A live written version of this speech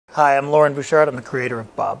Hi, I'm Loren Bouchard. I'm the creator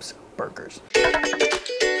of Bob's Burgers.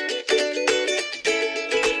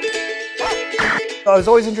 I was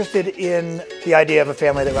always interested in the idea of a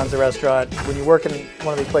family that runs a restaurant. When you work in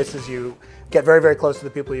one of these places, you get very, very close to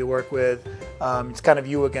the people you work with. It's kind of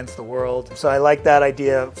you against the world. So I like that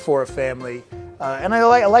idea for a family. And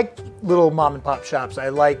I like little mom and pop shops. I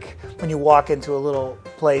like when you walk into a little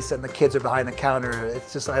place and the kids are behind the counter.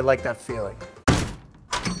 It's just, I like that feeling.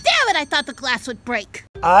 Damn it, I thought the glass would break.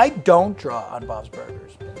 I don't draw on Bob's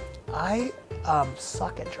Burgers. I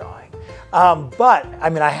suck at drawing. But,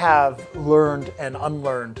 I mean, I have learned and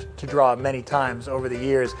unlearned to draw many times over the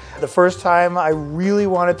years. The first time I really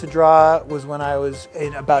wanted to draw was when I was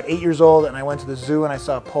about 8 years old and I went to the zoo and I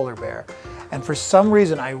saw a polar bear. And for some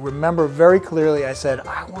reason, I remember very clearly, I said,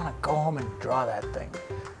 I want to go home and draw that thing.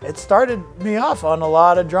 It started me off on a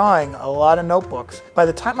lot of drawing, a lot of notebooks. By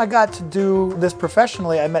the time I got to do this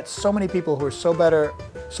professionally, I met so many people who were so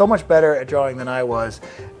much better at drawing than I was,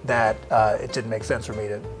 that it didn't make sense for me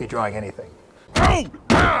to be drawing anything. Ow!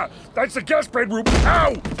 Ah! That's the guest bedroom!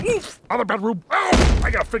 Ow! Oof! Other bedroom! Ow! I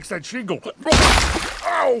gotta fix that shingle!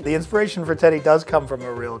 Ow! The inspiration for Teddy does come from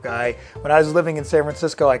a real guy. When I was living in San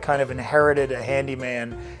Francisco, I kind of inherited a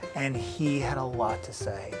handyman, and he had a lot to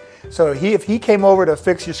say. So if he came over to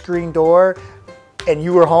fix your screen door, and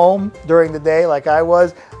you were home during the day like I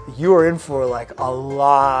was, you were in for like a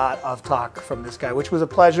lot of talk from this guy, which was a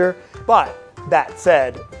pleasure. But that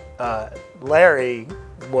said, Larry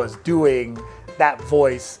was doing that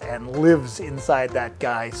voice and lives inside that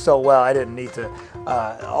guy so well. I didn't need to,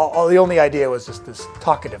 the only idea was just this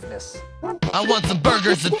talkativeness. I want some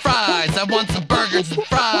burgers and fries. I want some burgers and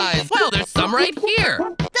fries. Well, there's some right here.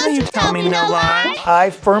 Don't you tell me no lie. I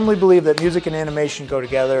firmly believe that music and animation go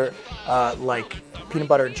together like peanut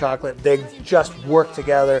butter and chocolate. They just work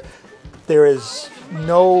together. There is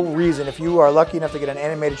no reason, if you are lucky enough to get an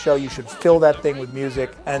animated show, you should fill that thing with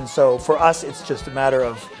music. And so for us, it's just a matter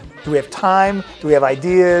of, do we have time? Do we have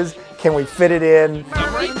ideas? Can we fit it in?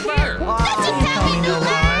 I'm right here. Don't you tell me no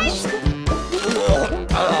lies.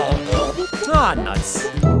 Ah, nuts.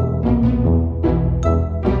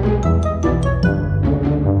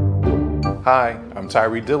 Hi, I'm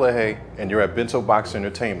Tyree Dillihay, and you're at Bento Box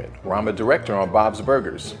Entertainment, where I'm a director on Bob's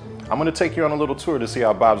Burgers. I'm going to take you on a little tour to see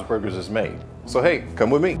how Bob's Burgers is made. So hey,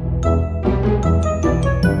 come with me.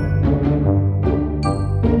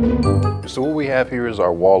 So what we have here is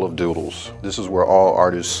our wall of doodles. This is where all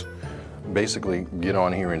artists basically get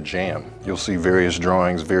on here and jam. You'll see various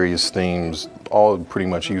drawings, various themes, all pretty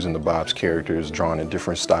much using the Bob's characters, drawn in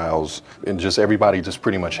different styles, and just everybody just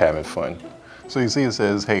pretty much having fun. So you see it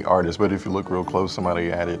says, hey artist, but if you look real close, somebody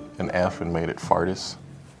added an F and made it fartist.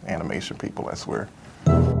 Animation people, I swear.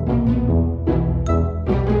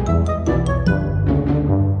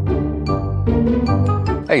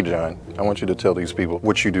 Hey John, I want you to tell these people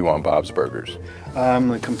what you do on Bob's Burgers. I'm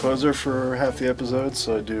the composer for half the episodes,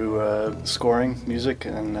 so I do scoring, music,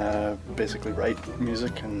 and basically write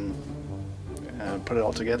music and put it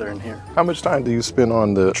all together in here. How much time do you spend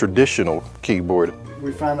on the traditional keyboard?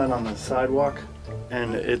 We found that on the sidewalk,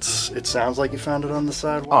 and it sounds like you found it on the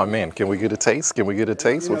sidewalk. Oh man, can we get a taste? Can we get a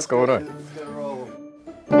taste? What's going on? It's gotta roll.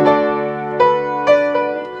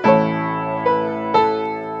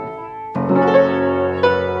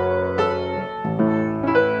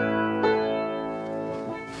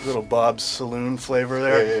 Little Bob's Saloon flavor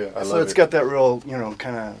there. Yeah, I love so it's it. got that real,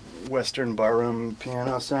 kind of Western barroom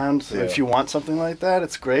piano sound. So if you want something like that,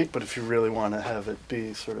 it's great. But if you really want to have it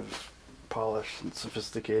be sort of polished and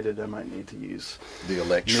sophisticated, I might need to use The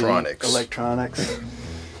electronics. Electronics.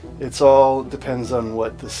 It's all depends on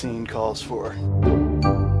what the scene calls for.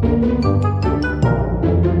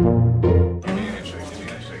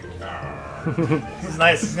 This is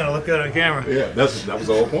nice. It's going to look good on camera. Yeah, that was the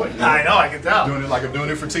whole point. I know, I can tell. Doing it like I'm doing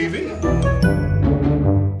it for TV.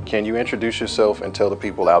 Can you introduce yourself and tell the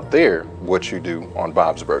people out there what you do on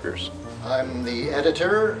Bob's Burgers? I'm the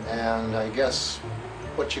editor, and I guess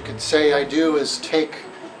what you could say I do is take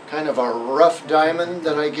kind of a rough diamond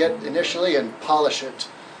that I get initially and polish it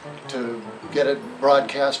to get it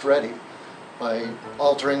broadcast ready by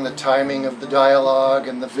altering the timing of the dialogue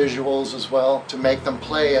and the visuals as well to make them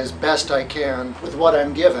play as best I can with what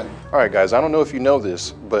I'm given. All right, guys, I don't know if you know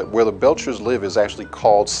this, but where the Belchers live is actually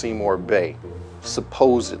called Seymour Bay,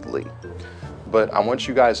 supposedly. But I want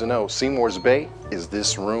you guys to know Seymour's Bay is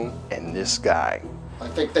this room and this guy. I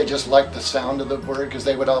think they just liked the sound of the word because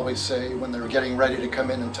they would always say when they were getting ready to come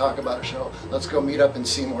in and talk about a show, let's go meet up in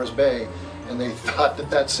Seymour's Bay. And they thought that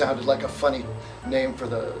that sounded like a funny name for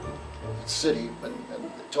the city, and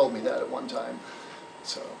told me that at one time.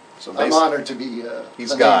 So So I'm honored to be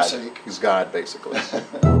he's the God. namesake. He's God, basically.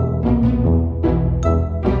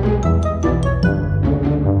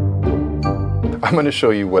 I'm going to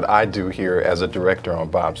show you what I do here as a director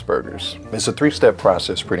on Bob's Burgers. It's a 3-step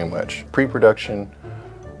process pretty much. Pre-production,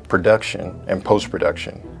 production, and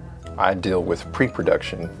post-production. I deal with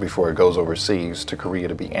pre-production before it goes overseas to Korea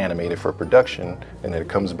to be animated for production, and then it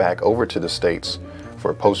comes back over to the States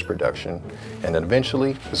for post-production, and then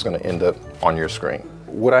eventually it's going to end up on your screen.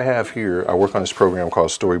 What I have here, I work on this program called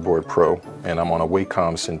Storyboard Pro, and I'm on a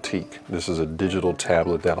Wacom Cintiq. This is a digital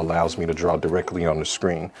tablet that allows me to draw directly on the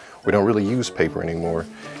screen. We don't really use paper anymore.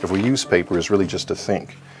 If we use paper, it's really just to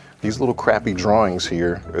think. These little crappy drawings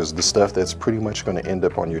here is the stuff that's pretty much going to end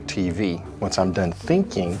up on your TV. Once I'm done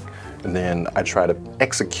thinking, and then I try to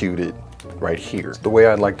execute it right here. The way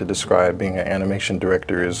I'd like to describe being an animation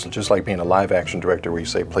director is just like being a live action director where you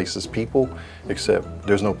say places people, except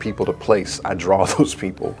there's no people to place. I draw those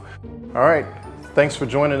people. All right, thanks for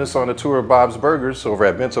joining us on the tour of Bob's Burgers over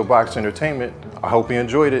at Bento Box Entertainment. I hope you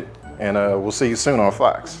enjoyed it, and we'll see you soon on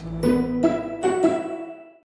Fox.